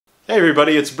Hey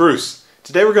everybody, it's Bruce.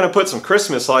 Today we're going to put some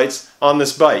Christmas lights on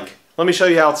this bike. Let me show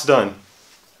you how it's done.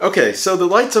 Okay, so the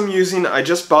lights I'm using I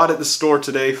just bought at the store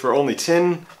today for only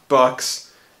 10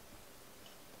 bucks.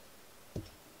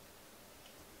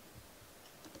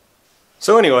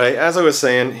 So anyway, as I was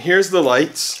saying, here's the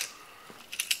lights.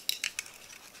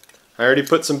 I already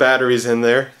put some batteries in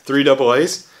there, 3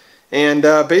 AA's. And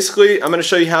basically I'm going to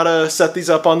show you how to set these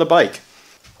up on the bike.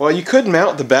 Well, you could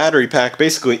mount the battery pack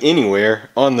basically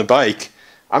anywhere on the bike.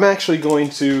 I'm actually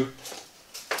going to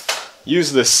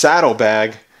use this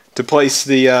saddlebag to place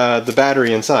the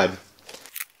battery inside.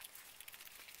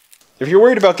 If you're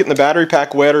worried about getting the battery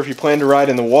pack wet, or if you plan to ride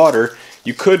in the water,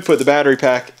 you could put the battery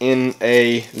pack in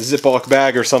a Ziploc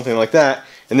bag or something like that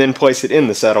and then place it in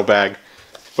the saddlebag.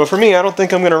 But for me, I don't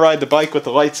think I'm going to ride the bike with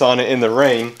the lights on it in the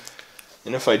rain,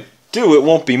 and if I do, it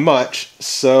won't be much,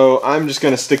 so I'm just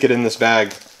going to stick it in this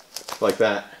bag like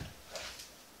that.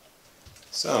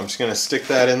 So I'm just going to stick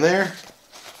that in there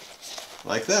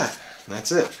like that, and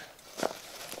that's it.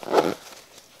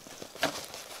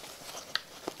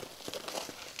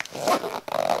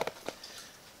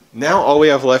 Now all we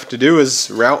have left to do is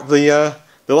route the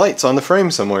lights on the frame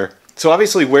somewhere. So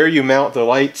obviously where you mount the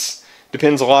lights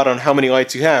depends a lot on how many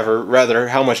lights you have, or rather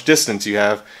how much distance you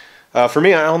have. For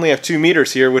me, I only have 2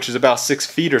 meters here, which is about 6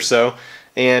 feet or so,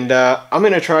 and I'm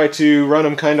going to try to run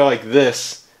them kind of like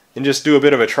this and just do a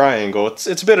bit of a triangle.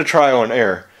 It's a bit of trial and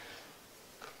error.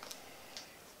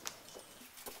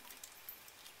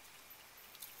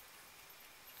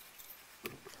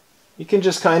 You can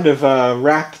just kind of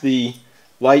wrap the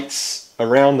lights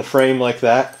around the frame like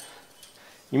that.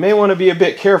 You may want to be a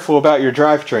bit careful about your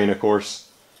drivetrain, of course.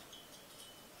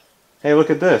 Hey, look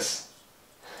at this.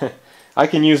 I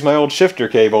can use my old shifter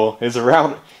cable as a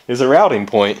routing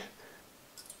point.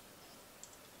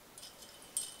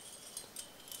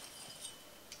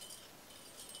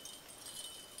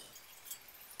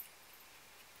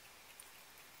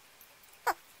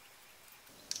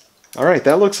 Alright,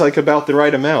 that looks like about the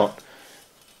right amount.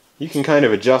 You can kind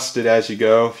of adjust it as you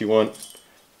go if you want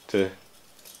to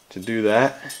do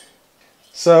that.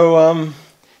 So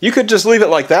you could just leave it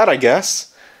like that, I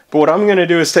guess. But what I'm going to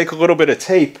do is take a little bit of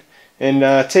tape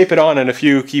and tape it on in a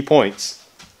few key points.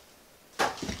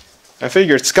 I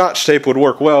figured Scotch tape would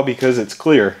work well because it's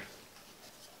clear.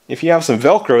 If you have some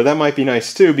Velcro, that might be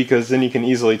nice too, because then you can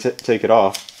easily take it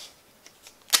off.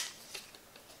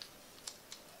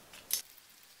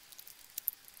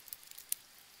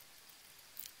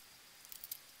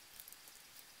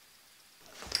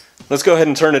 Let's go ahead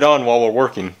and turn it on while we're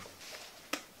working.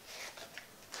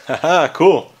 Haha,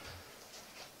 cool.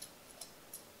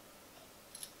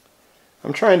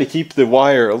 I'm trying to keep the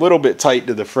wire a little bit tight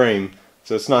to the frame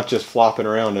so it's not just flopping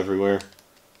around everywhere.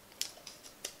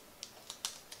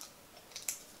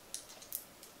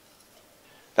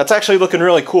 That's actually looking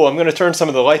really cool. I'm going to turn some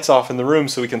of the lights off in the room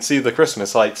so we can see the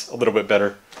Christmas lights a little bit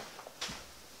better.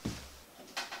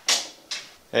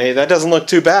 Hey, that doesn't look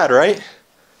too bad, right?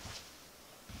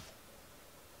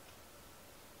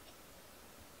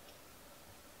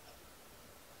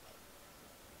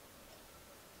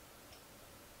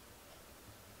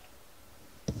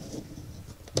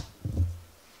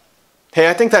 Hey,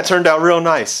 I think that turned out real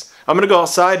nice. I'm going to go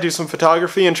outside, do some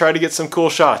photography, and try to get some cool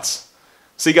shots.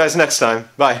 See you guys next time.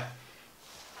 Bye.